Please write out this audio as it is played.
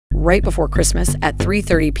right before Christmas at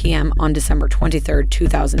 3:30 p.m. on December 23,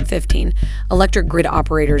 2015, electric grid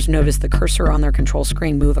operators noticed the cursor on their control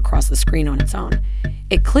screen move across the screen on its own.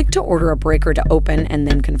 It clicked to order a breaker to open and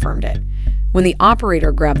then confirmed it. When the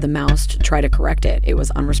operator grabbed the mouse to try to correct it, it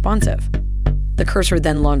was unresponsive. The cursor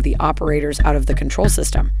then logged the operators out of the control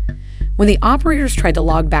system. When the operators tried to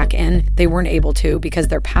log back in, they weren't able to because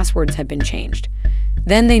their passwords had been changed.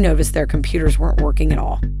 Then they noticed their computers weren't working at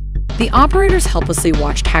all. The operators helplessly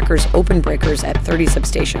watched hackers open breakers at 30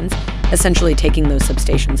 substations, essentially taking those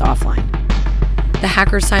substations offline. The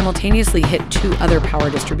hackers simultaneously hit 2 other power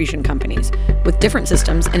distribution companies with different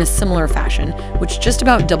systems in a similar fashion, which just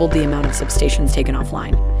about doubled the amount of substations taken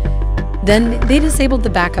offline. Then they disabled the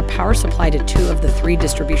backup power supply to 2 of the 3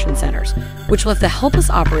 distribution centers, which left the helpless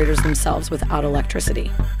operators themselves without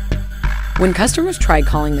electricity. When customers tried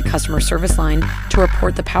calling the customer service line to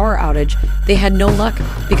report the power outage, they had no luck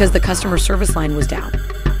because the customer service line was down.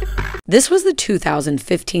 This was the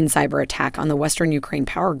 2015 cyber attack on the western Ukraine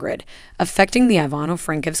power grid, affecting the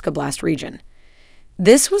Ivano-Frankivsk Oblast region.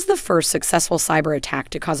 This was the first successful cyber attack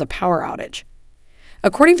to cause a power outage.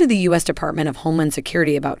 According to the U.S. Department of Homeland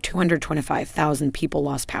Security, about 225,000 people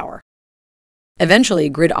lost power. Eventually,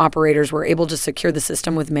 grid operators were able to secure the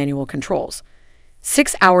system with manual controls.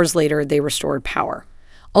 6 hours later, they restored power.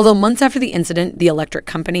 Although months after the incident, the electric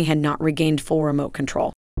company had not regained full remote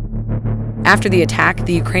control. After the attack,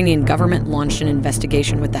 the Ukrainian government launched an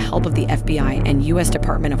investigation with the help of the FBI and U.S.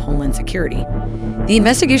 Department of Homeland Security. The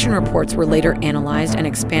investigation reports were later analyzed and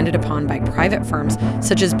expanded upon by private firms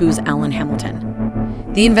such as Booz Allen Hamilton.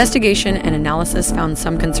 The investigation and analysis found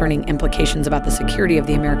some concerning implications about the security of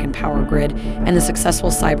the American power grid and the successful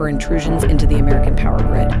cyber intrusions into the American power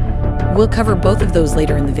grid. We'll cover both of those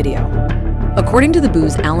later in the video. According to the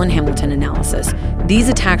Booz Allen Hamilton analysis, these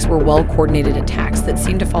attacks were well-coordinated attacks that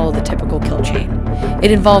seemed to follow the typical kill chain.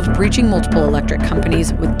 It involved breaching multiple electric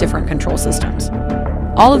companies with different control systems.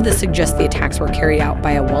 All of this suggests the attacks were carried out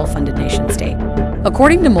by a well-funded nation-state.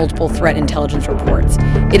 According to multiple threat intelligence reports,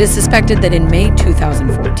 it is suspected that in May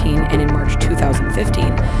 2014 and in March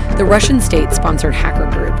 2015, the Russian state-sponsored hacker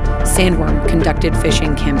group, Sandworm, conducted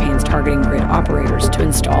phishing campaigns targeting grid operators to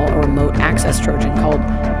install a remote access Trojan called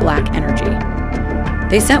Black Energy.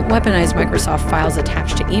 They sent weaponized Microsoft files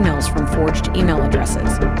attached to emails from forged email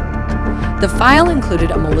addresses. The file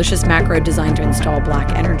included a malicious macro designed to install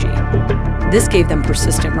Black Energy. This gave them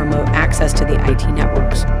persistent remote access to the IT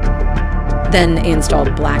networks. Then they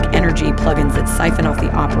installed Black Energy plugins that siphon off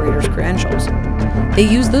the operator's credentials. They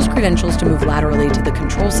used those credentials to move laterally to the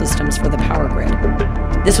control systems for the power grid.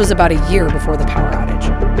 This was about a year before the power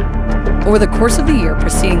outage. Over the course of the year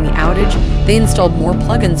preceding the outage, they installed more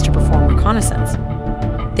plugins to perform reconnaissance.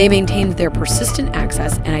 They maintained their persistent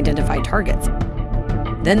access and identified targets.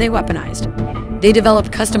 Then they weaponized. They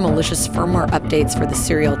developed custom malicious firmware updates for the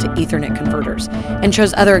serial to Ethernet converters and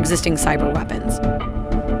chose other existing cyber weapons.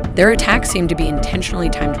 Their attacks seemed to be intentionally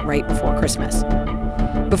timed right before Christmas.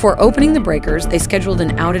 Before opening the breakers, they scheduled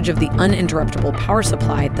an outage of the uninterruptible power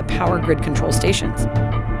supply at the power grid control stations.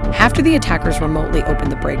 After the attackers remotely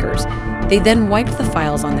opened the breakers, they then wiped the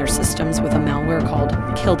files on their systems with a malware called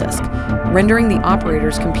Kill Disk, rendering the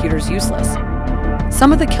operator's computers useless.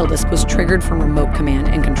 Some of the kill disk was triggered from remote command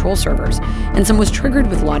and control servers, and some was triggered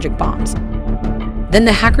with logic bombs. Then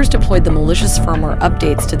the hackers deployed the malicious firmware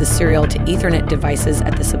updates to the serial to Ethernet devices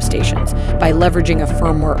at the substations by leveraging a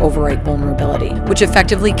firmware overwrite vulnerability, which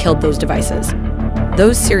effectively killed those devices.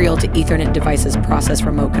 Those serial to Ethernet devices process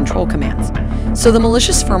remote control commands, so the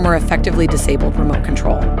malicious firmware effectively disabled remote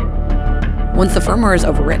control. Once the firmware is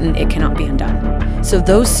overwritten, it cannot be undone, so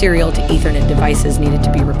those serial to Ethernet devices needed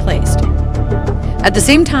to be replaced. At the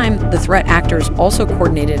same time, the threat actors also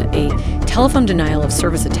coordinated a telephone denial of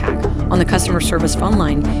service attack on the customer service phone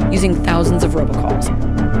line using thousands of robocalls.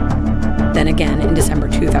 Then again, in December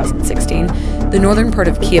 2016, the northern part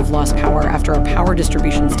of Kiev lost power after a power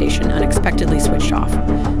distribution station unexpectedly switched off.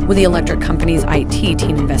 When the electric company's IT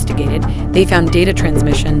team investigated, they found data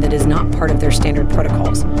transmission that is not part of their standard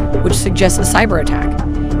protocols, which suggests a cyber attack.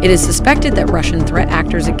 It is suspected that Russian threat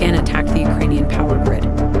actors again attacked the Ukrainian power grid.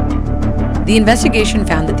 The investigation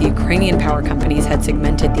found that the Ukrainian power companies had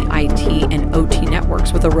segmented the IT and OT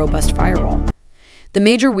networks with a robust firewall. The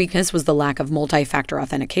major weakness was the lack of multi-factor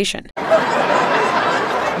authentication.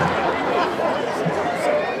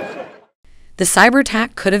 The cyber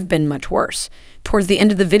attack could have been much worse. Towards the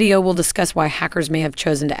end of the video, we'll discuss why hackers may have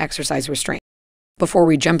chosen to exercise restraint. Before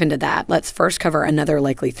we jump into that, let's first cover another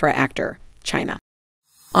likely threat actor, China.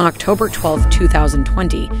 On October 12,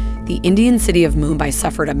 2020, the Indian city of Mumbai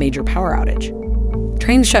suffered a major power outage.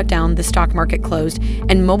 Trains shut down, the stock market closed,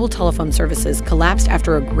 and mobile telephone services collapsed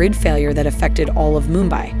after a grid failure that affected all of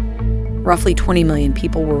Mumbai. Roughly 20 million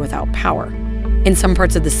people were without power. In some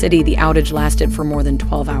parts of the city, the outage lasted for more than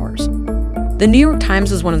 12 hours. The New York Times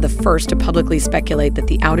was one of the first to publicly speculate that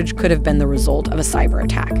the outage could have been the result of a cyber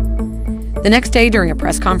attack. The next day, during a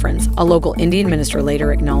press conference, a local Indian minister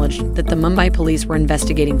later acknowledged that the Mumbai police were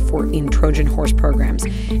investigating 14 Trojan horse programs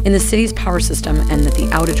in the city's power system and that the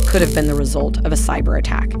outage could have been the result of a cyber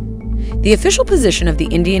attack. The official position of the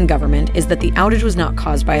Indian government is that the outage was not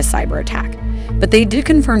caused by a cyber attack, but they did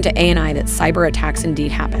confirm to ANI that cyber attacks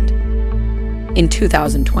indeed happened. In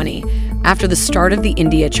 2020, after the start of the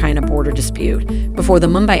India-China border dispute, before the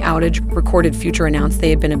Mumbai outage, Recorded Future announced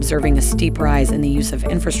they had been observing a steep rise in the use of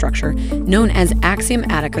infrastructure known as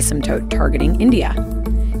axiomatic asymptote targeting India.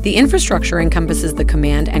 The infrastructure encompasses the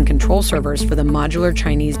command and control servers for the modular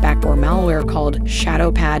Chinese backdoor malware called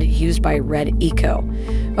ShadowPad used by Red Eco.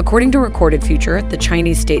 According to Recorded Future, the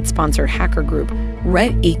Chinese state-sponsored hacker group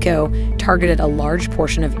Red Eco targeted a large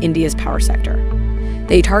portion of India's power sector.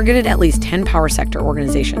 They targeted at least 10 power sector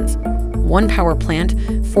organizations, 1 power plant,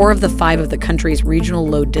 4 of the 5 of the country's regional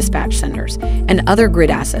load dispatch centers, and other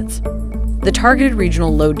grid assets. The targeted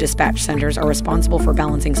regional load dispatch centers are responsible for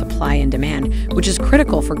balancing supply and demand, which is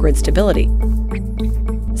critical for grid stability.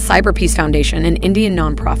 Cyber Peace Foundation, an Indian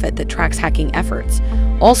nonprofit that tracks hacking efforts,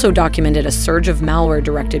 also documented a surge of malware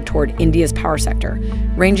directed toward India's power sector,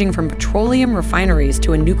 ranging from petroleum refineries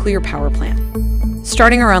to a nuclear power plant.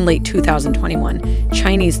 Starting around late 2021,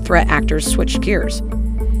 Chinese threat actors switched gears.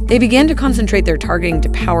 They began to concentrate their targeting to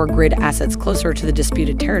power grid assets closer to the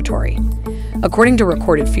disputed territory. According to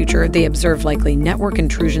Recorded Future, they observed likely network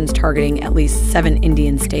intrusions targeting at least 7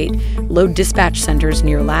 Indian state load dispatch centers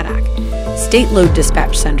near Ladakh. State load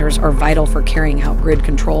dispatch centers are vital for carrying out grid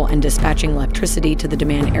control and dispatching electricity to the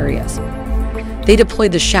demand areas. They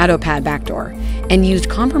deployed the ShadowPad backdoor and used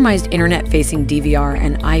compromised internet-facing DVR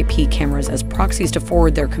and IP cameras as proxies to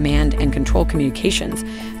forward their command and control communications,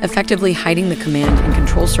 effectively hiding the command and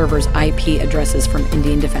control servers' IP addresses from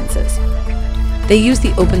Indian defenses. They used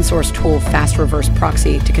the open-source tool Fast Reverse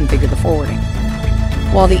Proxy to configure the forwarding.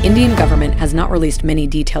 While the Indian government has not released many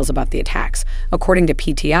details about the attacks, according to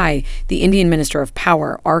PTI, the Indian Minister of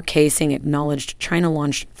Power, R.K. Singh, acknowledged China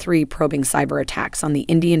launched 3 probing cyber attacks on the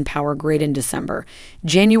Indian power grid in December,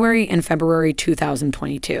 January, and February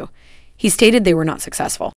 2022. He stated they were not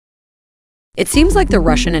successful. It seems like the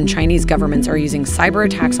Russian and Chinese governments are using cyber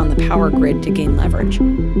attacks on the power grid to gain leverage.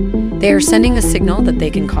 They are sending a signal that they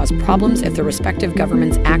can cause problems if the respective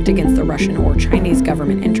governments act against the Russian or Chinese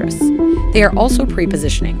government interests. They are also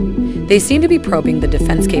pre-positioning. They seem to be probing the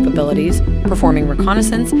defense capabilities, performing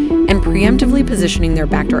reconnaissance, and preemptively positioning their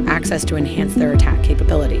backdoor access to enhance their attack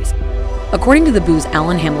capabilities. According to the Booz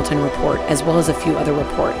Allen Hamilton report, as well as a few other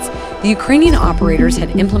reports, the Ukrainian operators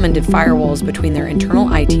had implemented firewalls between their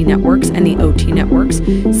internal IT networks and the OT networks,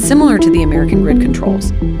 similar to the American grid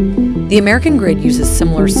controls. The American grid uses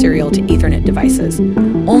similar serial to Ethernet devices.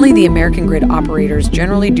 Only the American grid operators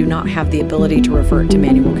generally do not have the ability to revert to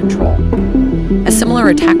manual control. A similar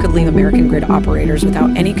attack could leave American grid operators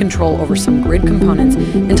without any control over some grid components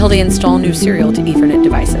until they install new serial to Ethernet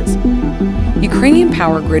devices. Ukrainian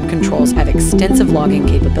power grid controls have extensive logging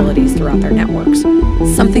capabilities throughout their networks,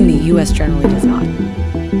 something the U.S. generally does not.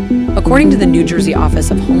 According to the New Jersey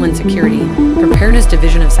Office of Homeland Security, Preparedness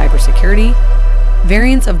Division of Cybersecurity,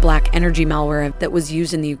 variants of black energy malware that was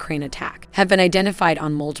used in the Ukraine attack have been identified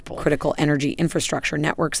on multiple critical energy infrastructure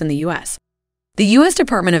networks in the U.S. The U.S.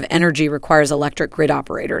 Department of Energy requires electric grid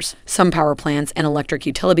operators, some power plants, and electric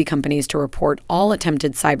utility companies to report all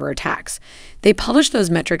attempted cyber attacks. They publish those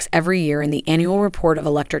metrics every year in the annual report of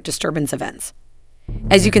electric disturbance events.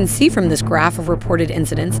 As you can see from this graph of reported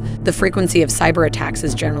incidents, the frequency of cyber attacks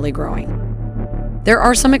is generally growing. There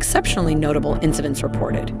are some exceptionally notable incidents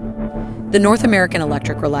reported. The North American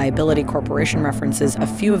Electric Reliability Corporation references a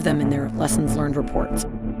few of them in their lessons learned reports.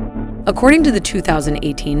 According to the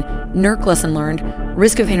 2018 NERC Lesson Learned,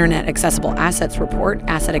 Risk of Internet Accessible Assets report,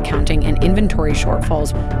 asset accounting and inventory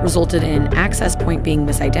shortfalls resulted in an access point being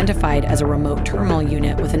misidentified as a remote terminal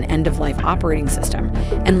unit with an end-of-life operating system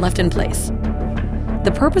and left in place.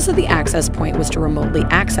 The purpose of the access point was to remotely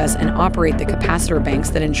access and operate the capacitor banks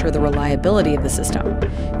that ensure the reliability of the system.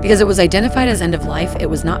 Because it was identified as end-of-life, it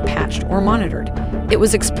was not patched or monitored. It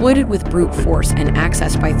was exploited with brute force and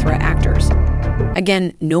accessed by threat actors.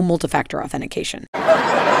 Again, no multi-factor authentication.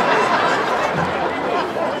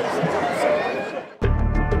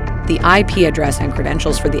 The IP address and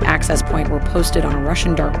credentials for the access point were posted on a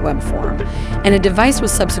Russian dark web forum, and a device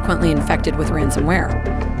was subsequently infected with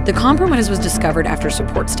ransomware. The compromise was discovered after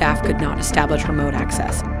support staff could not establish remote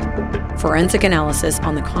access. Forensic analysis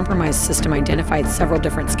on the compromised system identified several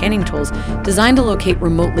different scanning tools designed to locate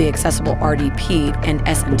remotely accessible RDP and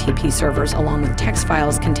SMTP servers, along with text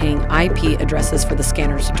files containing IP addresses for the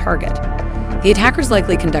scanners to target. The attackers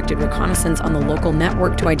likely conducted reconnaissance on the local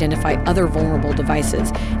network to identify other vulnerable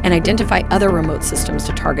devices and identify other remote systems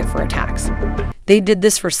to target for attacks. They did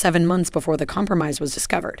this for 7 months before the compromise was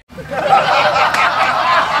discovered.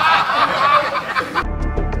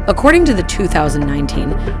 According to the 2019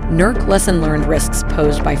 NERC Lesson Learned Risks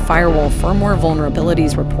Posed by Firewall Firmware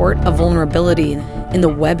Vulnerabilities report, a vulnerability in the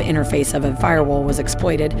web interface of a firewall was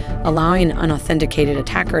exploited, allowing an unauthenticated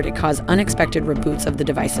attacker to cause unexpected reboots of the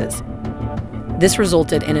devices. This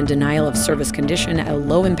resulted in a denial of service condition at a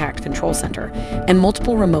low-impact control center and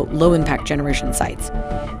multiple remote low-impact generation sites.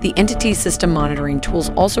 The entity system monitoring tools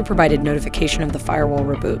also provided notification of the firewall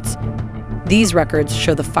reboots. These records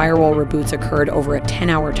show the firewall reboots occurred over a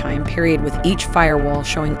 10-hour time period, with each firewall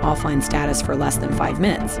showing offline status for less than 5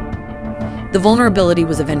 minutes. The vulnerability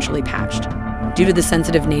was eventually patched. Due to the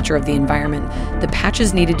sensitive nature of the environment, the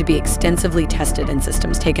patches needed to be extensively tested and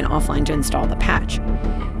systems taken offline to install the patch.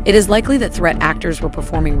 It is likely that threat actors were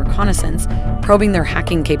performing reconnaissance, probing their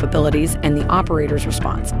hacking capabilities, and the operator's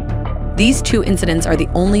response. These 2 incidents are the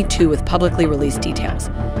only 2 with publicly released details,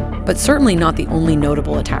 but certainly not the only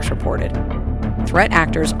notable attacks reported. Threat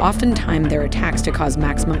actors often time their attacks to cause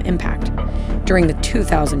maximum impact. During the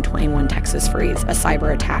 2021 Texas freeze, a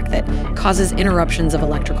cyber attack that causes interruptions of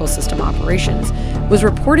electrical system operations was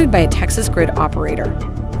reported by a Texas grid operator.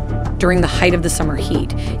 During the height of the summer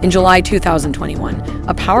heat, in July 2021,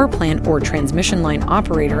 a power plant or transmission line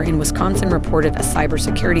operator in Wisconsin reported a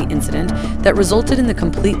cybersecurity incident that resulted in the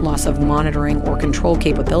complete loss of monitoring or control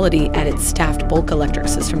capability at its staffed bulk electric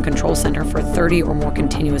system control center for 30 or more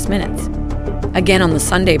continuous minutes. Again, on the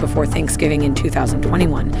Sunday before Thanksgiving in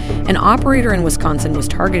 2021, an operator in Wisconsin was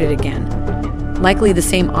targeted again, likely the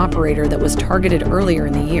same operator that was targeted earlier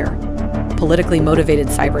in the year. Politically motivated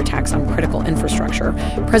cyber attacks on critical infrastructure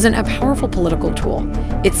present a powerful political tool.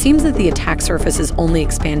 It seems that the attack surface is only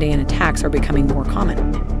expanding and attacks are becoming more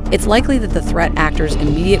common. It's likely that the threat actors'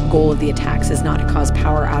 immediate goal of the attacks is not to cause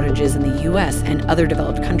power outages in the US and other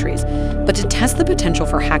developed countries, but to test the potential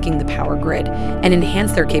for hacking the power grid and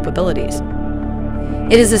enhance their capabilities.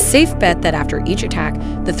 It is a safe bet that after each attack,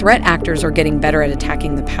 the threat actors are getting better at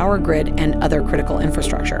attacking the power grid and other critical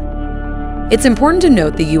infrastructure. It's important to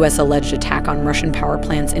note the U.S. alleged attack on Russian power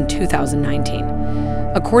plants in 2019.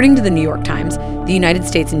 According to the New York Times, the United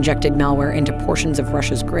States injected malware into portions of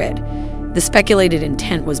Russia's grid. The speculated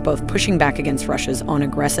intent was both pushing back against Russia's own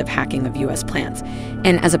aggressive hacking of U.S. plants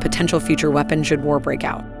and as a potential future weapon should war break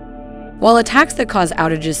out. While attacks that cause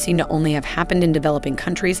outages seem to only have happened in developing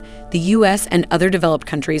countries, the U.S. and other developed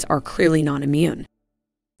countries are clearly not immune.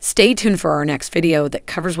 Stay tuned for our next video that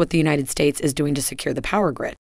covers what the United States is doing to secure the power grid.